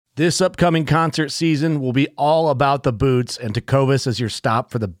This upcoming concert season will be all about the boots, and Tecovas is your stop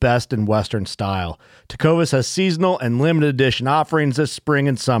for the best in Western style. Tecovas has seasonal and limited edition offerings this spring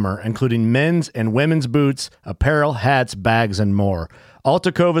and summer, including men's and women's boots, apparel, hats, bags, and more. All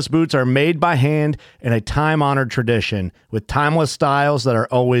Tecovas boots are made by hand in a time-honored tradition with timeless styles that are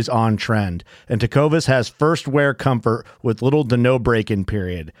always on trend. And Tecovas has first wear comfort with little to no break-in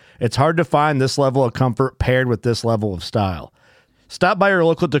period. It's hard to find this level of comfort paired with this level of style. Stop by your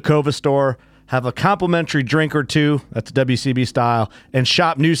local Tecovas store, have a complimentary drink or two, that's WCB style, and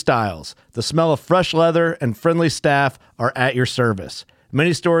shop new styles. The smell of fresh leather and friendly staff are at your service.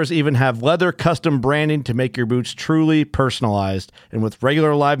 Many stores even have leather custom branding to make your boots truly personalized. And with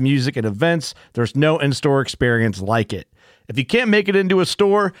regular live music and events, there's no in-store experience like it. If you can't make it into a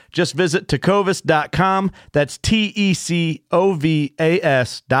store, just visit tecovas.com. That's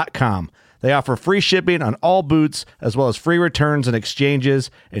TECOVAS.com. They offer free shipping on all boots, as well as free returns and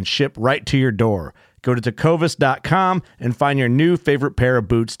exchanges, and ship right to your door. Go to tecovas.com and find your new favorite pair of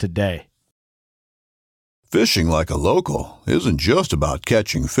boots today. Fishing like a local isn't just about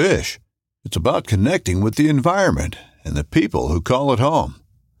catching fish. It's about connecting with the environment and the people who call it home.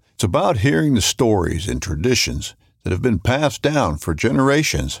 It's about hearing the stories and traditions that have been passed down for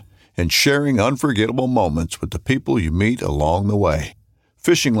generations and sharing unforgettable moments with the people you meet along the way.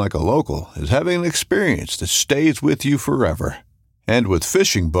 Fishing like a local is having an experience that stays with you forever. And with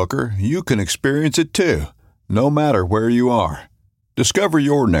Fishing Booker, you can experience it too, no matter where you are. Discover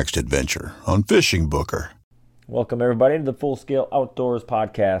your next adventure on Fishing Booker. Welcome, everybody, to the Full Scale Outdoors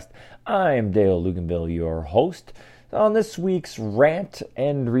Podcast. I'm Dale Luganville, your host. On this week's rant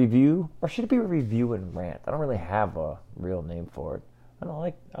and review, or should it be a review and rant? I don't really have a real name for it. I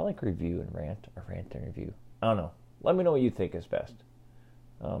like review and rant, or rant and review. I don't know. Let me know what you think is best.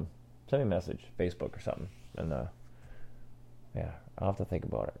 Send me a message, Facebook or something, and I'll have to think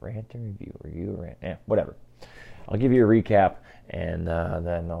about it. Rant and review or rant, whatever. I'll give you a recap, and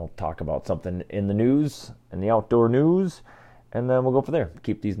then I'll talk about something in the news, in the outdoor news, and then we'll go from there.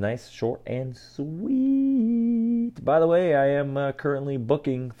 Keep these nice, short, and sweet. By the way, I am currently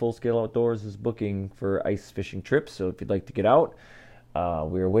booking. Full Scale Outdoors is booking for ice fishing trips, so if you'd like to get out,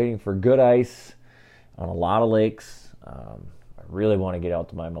 we are waiting for good ice on a lot of lakes. I really want to get out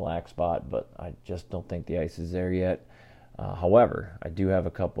to my Mille Lacs spot, but I just don't think the ice is there yet. However, I do have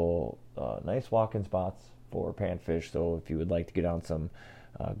a couple nice walk-in spots for panfish, so if you would like to get on some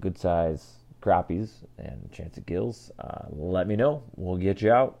good size crappies and chance of gills, let me know. We'll get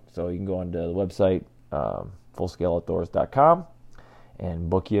you out. So you can go onto the website, fullscaleoutdoors.com, and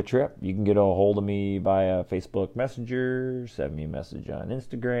book you a trip. You can get a hold of me via Facebook Messenger, send me a message on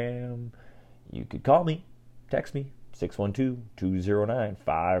Instagram. You could call me, text me,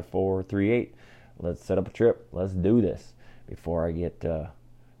 612-209-5438. Let's set up a trip. Let's do this before I get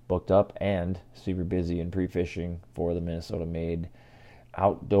booked up and super busy in pre-fishing for the Minnesota-made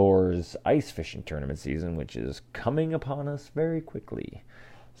outdoors ice fishing tournament season, which is coming upon us very quickly.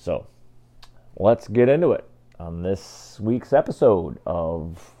 So let's get into it on this week's episode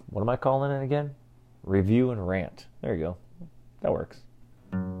of, what am I calling it again? Review and rant. There you go. That works.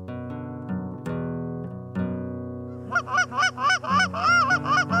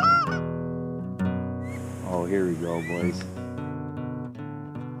 Oh, here we go, boys.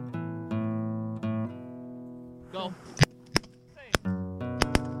 Go.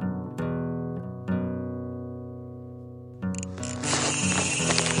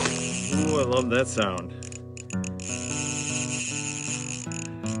 Ooh, I love that sound.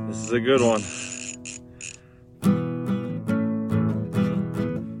 This is a good one.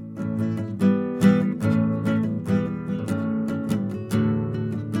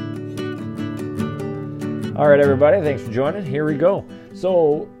 All right, everybody, thanks for joining. Here we go.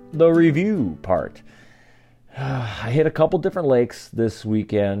 So, the review part. I hit a couple different lakes this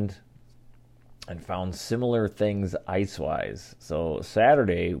weekend and found similar things ice-wise. So,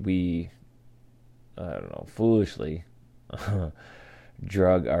 Saturday, we, foolishly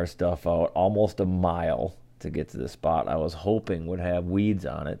drug our stuff out almost a mile to get to the spot I was hoping would have weeds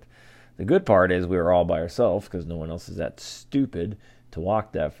on it. The good part is we were all by ourselves because no one else is that stupid to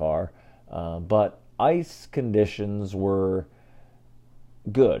walk that far. But ice conditions were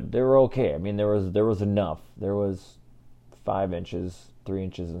good. They were okay. I mean, there was enough. There was 5 inches, 3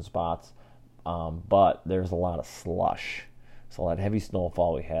 inches in spots, but there's a lot of slush. So that heavy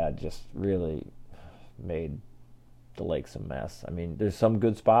snowfall we had just really made the lakes a mess. I mean, there's some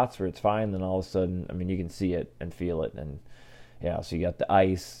good spots where it's fine, then all of a sudden, I mean, you can see it and feel it, and yeah, so you got the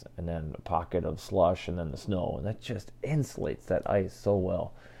ice and then a pocket of slush and then the snow, and that just insulates that ice so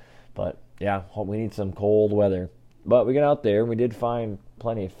well. But yeah, we need some cold weather But we got out there and we did find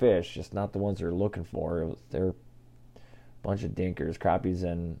plenty of fish, just not the ones we were looking for. They're a bunch of dinkers, crappies,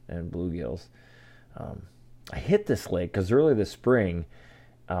 and bluegills. I hit this lake because early this spring,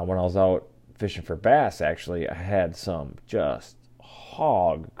 when I was out fishing for bass, actually, I had some just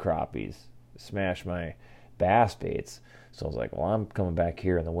hog crappies smash my bass baits. So I was like, well, I'm coming back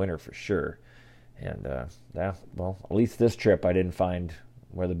here in the winter for sure. And, at least this trip I didn't find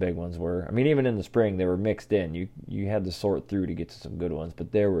where the big ones were. I mean, even in the spring, they were mixed in. You had to sort through to get to some good ones,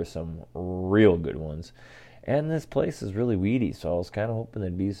 but there were some real good ones. And this place is really weedy, so I was kind of hoping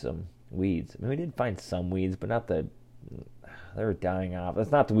there'd be some weeds. I mean, we did find some weeds, but not they were dying off.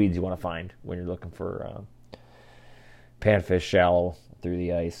 That's not the weeds you want to find when you're looking for panfish shallow through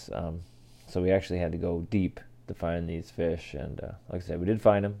the ice. So we actually had to go deep to find these fish. And like I said, we did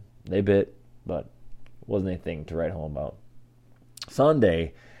find them. They bit, but it wasn't anything to write home about.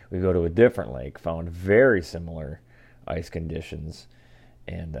 Sunday, we go to a different lake, found very similar ice conditions.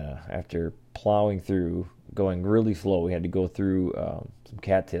 And after plowing through, going really slow, we had to go through some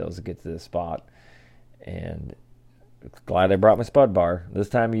cattails to get to this spot. And glad I brought my spud bar. This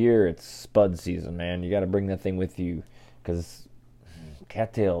time of year, it's spud season, man. You got to bring that thing with you because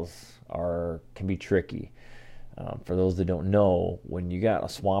cattails can be tricky. For those that don't know, when you got a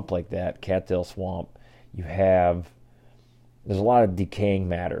swamp like that, cattail swamp, there's a lot of decaying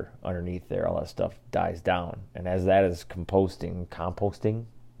matter underneath there. All that stuff dies down. And as that is composting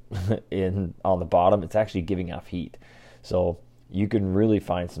on the bottom, it's actually giving off heat. So you can really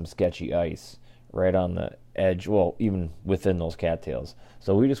find some sketchy ice right on the edge, well, even within those cattails.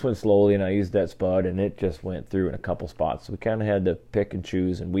 So we just went slowly, and I used that spud, and it just went through in a couple spots. So we kind of had to pick and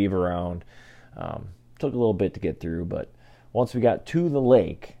choose and weave around. Took a little bit to get through, but once we got to the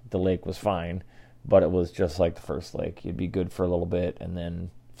lake was fine. But it was just like the first lake. You'd be good for a little bit, and then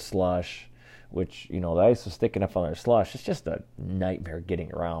slush, which, the ice was thick enough on their slush. It's just a nightmare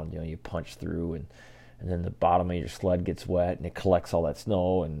getting around. You punch through, and then the bottom of your sled gets wet, and it collects all that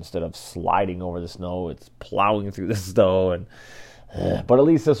snow, and instead of sliding over the snow, it's plowing through the snow. But at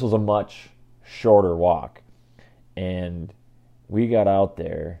least this was a much shorter walk. And we got out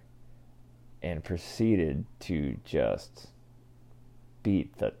there and proceeded to just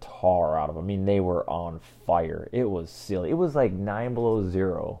beat the tar out of them. I mean, they were on fire. It was silly. It was like 9 below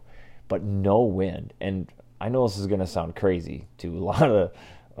zero, but no wind. And I know this is going to sound crazy to a lot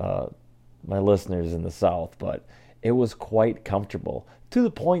of my listeners in the South, but it was quite comfortable to the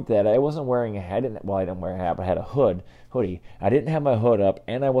point that I wasn't wearing a hat. I didn't wear a hat, but I had a hoodie. I didn't have my hood up,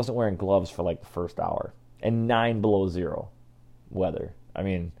 and I wasn't wearing gloves for like the first hour. And 9 below zero weather. I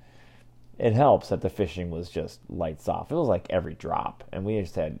mean, it helps that the fishing was just lights off. It was like every drop, and we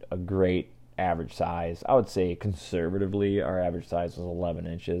just had a great average size. I would say conservatively our average size was 11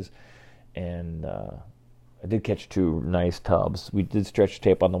 inches, and I did catch 2 nice tubs. We did stretch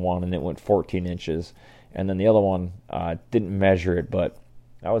tape on the one, and it went 14 inches, and then the other one didn't measure it, but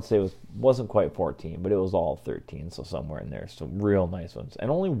I would say it wasn't quite 14, but it was all 13, so somewhere in there. So real nice ones,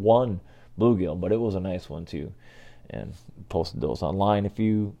 and only one bluegill, but it was a nice one too. And posted those online. If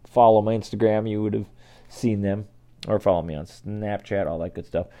you follow my Instagram, you would have seen them, or follow me on Snapchat, all that good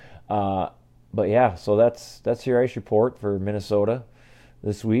stuff. But yeah, so that's your ice report for Minnesota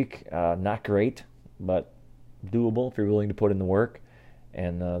this week. Not great, but doable if you're willing to put in the work.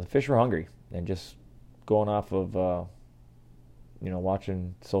 And the fish were hungry, and just going off of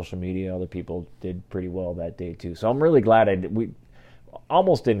watching social media, other people did pretty well that day too. So I'm really glad we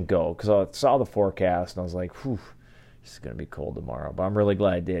almost didn't go because I saw the forecast and I was like, whew. It's going to be cold tomorrow. But I'm really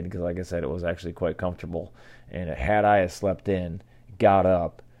glad I did because, like I said, it was actually quite comfortable. And had I slept in, got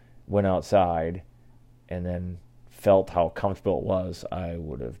up, went outside, and then felt how comfortable it was, I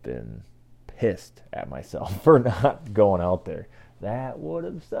would have been pissed at myself for not going out there. That would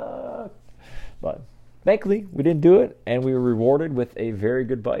have sucked. But thankfully, we didn't do it, and we were rewarded with a very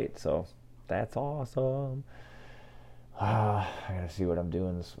good bite. So that's awesome. I got to see what I'm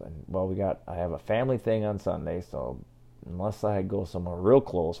doing. Well, I have a family thing on Sunday, so unless I go somewhere real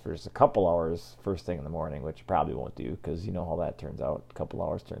close for just a couple hours first thing in the morning, which I probably won't do because you know how that turns out. A couple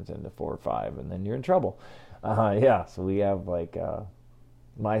hours turns into 4 or 5, and then you're in trouble. So we have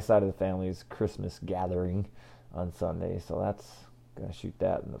my side of the family's Christmas gathering on Sunday, so that's going to shoot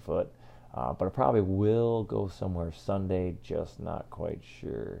that in the foot. But I probably will go somewhere Sunday, just not quite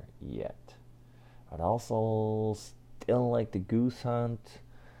sure yet. I'd also still like the goose hunt.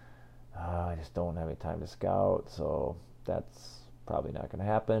 I just don't have any time to scout, so that's probably not going to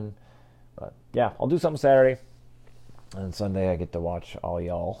happen. But yeah, I'll do something Saturday. And Sunday I get to watch all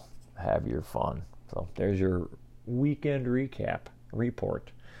y'all have your fun. So there's your weekend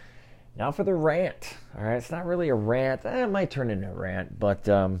report. Now for the rant. All right, it's not really a rant. It might turn into a rant, but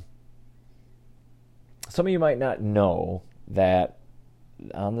some of you might not know that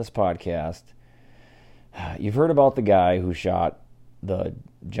on this podcast, you've heard about the guy who shot the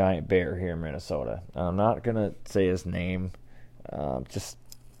giant bear here in Minnesota. I'm not going to say his name. Just,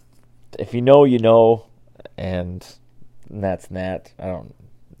 if you know, you know, and that's that. I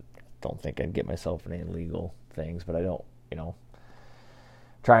don't think I'd get myself in any legal things, but I don't,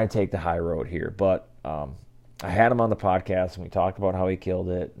 try and take the high road here. But I had him on the podcast, and we talked about how he killed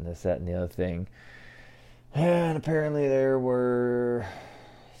it, and this, that, and the other thing. And apparently there were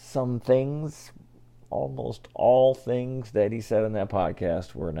some things, almost all things that he said in that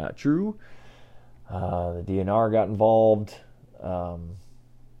podcast were not true. The DNR got involved. I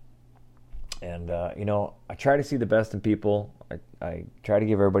try to see the best in people. I try to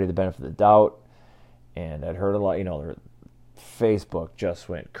give everybody the benefit of the doubt. And I'd heard a lot, Facebook just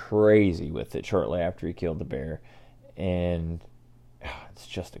went crazy with it shortly after he killed the bear. And it's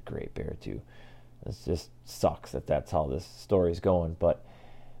just a great bear, too. It just sucks that that's how this story's going. But,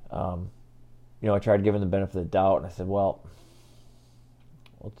 I tried to give him the benefit of the doubt. And I said, well,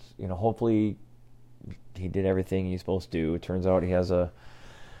 hopefully he did everything he's supposed to do. It turns out he has a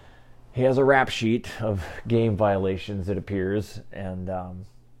rap sheet of game violations, it appears. And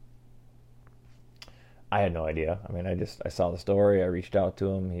I had no idea. I mean, I saw the story. I reached out to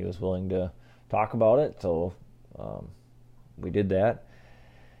him. He was willing to talk about it. So we did that.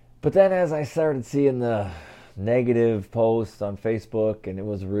 But then as I started seeing the negative posts on Facebook, and it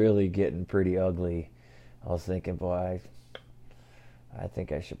was really getting pretty ugly, I was thinking, boy, I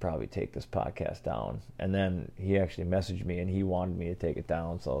think I should probably take this podcast down. And then he actually messaged me, and he wanted me to take it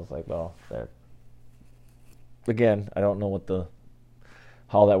down. So I was like, well, again, I don't know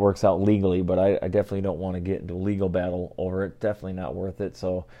how that works out legally, but I definitely don't want to get into a legal battle over it. Definitely not worth it.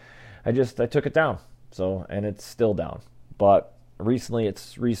 So I took it down. So, and it's still down. But recently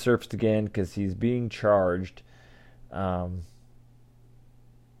it's resurfaced again because he's being charged.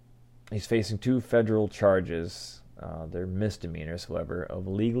 He's facing 2 federal charges. They're misdemeanors, however, of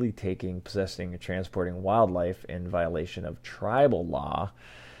illegally taking, possessing, and transporting wildlife in violation of tribal law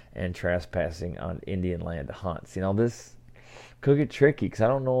and trespassing on Indian land to hunt. See, now this could get tricky because I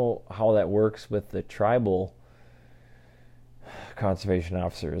don't know how that works with the tribal conservation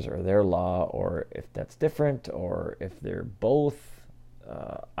officers or their law, or if that's different, or if they're both.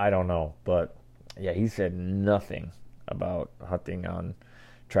 I don't know. But yeah, he said nothing about hunting on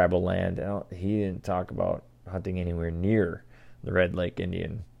tribal land. He didn't talk about hunting anywhere near the Red Lake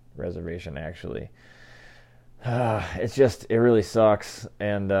Indian Reservation, actually. It really sucks.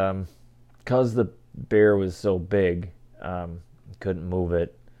 And because the bear was so big, couldn't move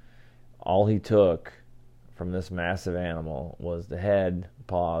it, all he took from this massive animal was the head,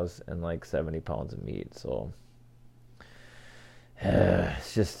 paws, and like 70 pounds of meat. So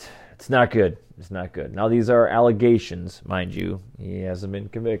it's not good. It's not good. Now, these are allegations, mind you. He hasn't been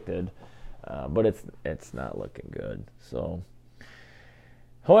convicted, but it's not looking good. So,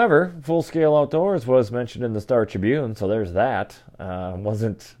 however, Full Scale Outdoors was mentioned in the Star Tribune, so there's that.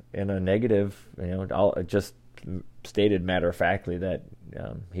 Wasn't in a negative, it just stated matter-of-factly that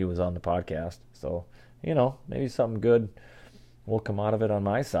he was on the podcast. So, maybe something good will come out of it on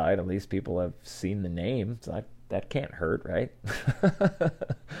my side. At least people have seen the name, so that can't hurt, right?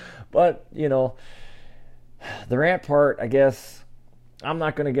 But, the rant part, I guess, I'm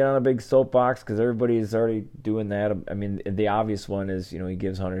not going to get on a big soapbox because everybody's already doing that. I mean, the obvious one is, he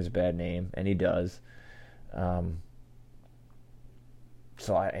gives hunters a bad name, and he does.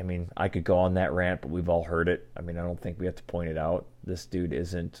 So, I could go on that rant, but we've all heard it. I mean, I don't think we have to point it out. This dude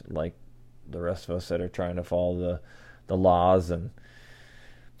isn't like the rest of us that are trying to follow the laws. And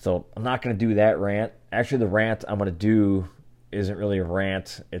so I'm not going to do that rant. Actually, the rant I'm going to do isn't really a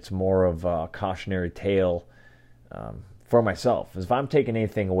rant. It's more of a cautionary tale for myself. If I'm taking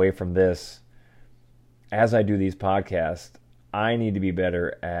anything away from this, as I do these podcasts, I need to be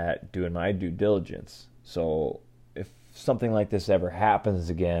better at doing my due diligence. So if something like this ever happens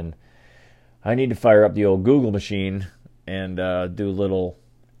again, I need to fire up the old Google machine and do a little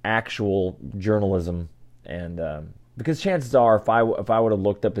actual journalism. And because chances are, if I would have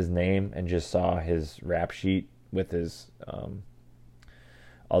looked up his name and just saw his rap sheet with his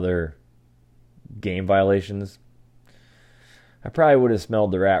other game violations, I probably would have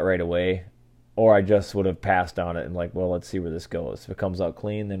smelled the rat right away, or I just would have passed on it and like, well, let's see where this goes. If it comes out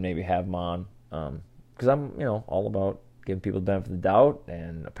clean, then maybe have him on. Because I'm, all about giving people the benefit of the doubt,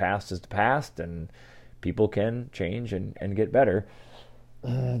 and the past is the past, and people can change and get better.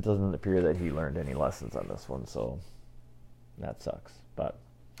 It doesn't appear that he learned any lessons on this one, so that sucks. But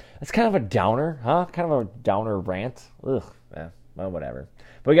That's kind of a downer, huh? Kind of a downer rant. Ugh, well, whatever.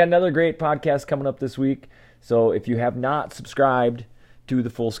 But we got another great podcast coming up this week. So if you have not subscribed to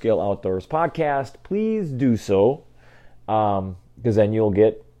the Full Scale Outdoors podcast, please do so. Because then you'll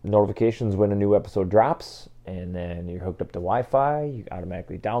get notifications when a new episode drops. And then you're hooked up to Wi-Fi. You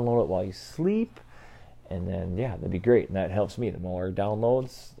automatically download it while you sleep. And then, yeah, that'd be great. And that helps me. The more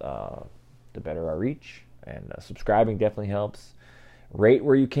downloads, the better our reach. And subscribing definitely helps. Rate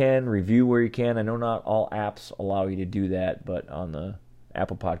where you can, review where you can. I know not all apps allow you to do that, but on the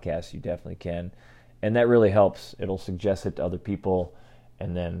Apple Podcasts, you definitely can. And that really helps. It'll suggest it to other people.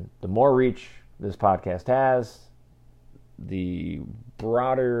 And then the more reach this podcast has, the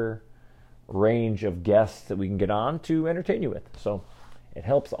broader range of guests that we can get on to entertain you with. So it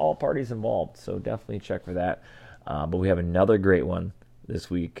helps all parties involved. So definitely check for that. But we have another great one this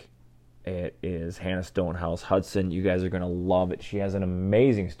week. It is Hannah Stonehouse Hudson. You guys are going to love it. She has an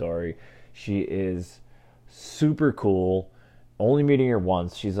amazing story. She is super cool. Only meeting her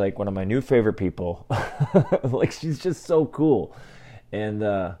once. She's like one of my new favorite people. Like, she's just so cool. And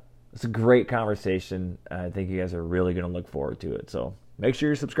it's a great conversation. I think you guys are really going to look forward to it. So make sure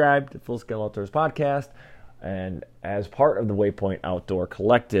you're subscribed to Full Scale Outdoors Podcast. And as part of the Waypoint Outdoor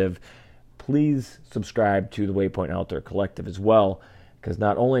Collective, please subscribe to the Waypoint Outdoor Collective as well. Because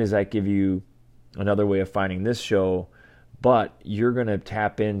not only does that give you another way of finding this show, but you're going to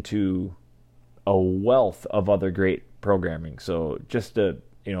tap into a wealth of other great programming. So just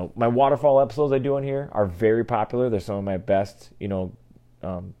my waterfall episodes I do on here are very popular. They're some of my best,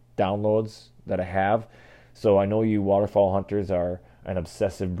 downloads that I have. So I know you waterfall hunters are an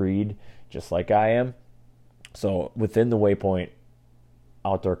obsessive breed, just like I am. So within the Waypoint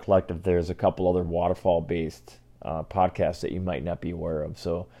Outdoor Collective, there's a couple other waterfall-based podcasts that you might not be aware of.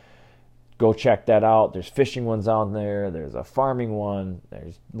 So go check that out. There's fishing ones on there. There's a farming one.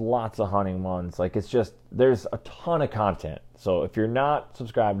 There's lots of hunting ones. There's a ton of content. So if you're not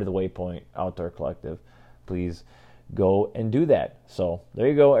subscribed to the Waypoint Outdoor Collective, please go and do that. So there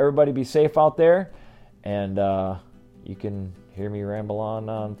you go. Everybody be safe out there. And you can hear me ramble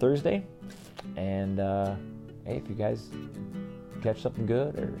on Thursday. And hey, if you guys catch something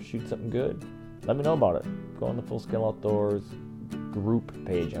good or shoot something good, let me know about it. Go on the Full Scale Outdoors group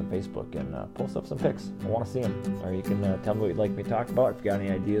page on Facebook and post up some pics. I want to see them. Or you can tell me what you'd like me to talk about. If you got any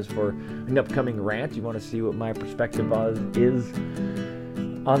ideas for an upcoming rant, you want to see what my perspective is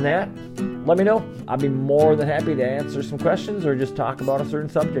on that, let me know. I'd be more than happy to answer some questions or just talk about a certain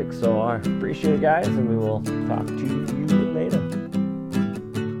subject. So I appreciate it, guys, and we will talk to you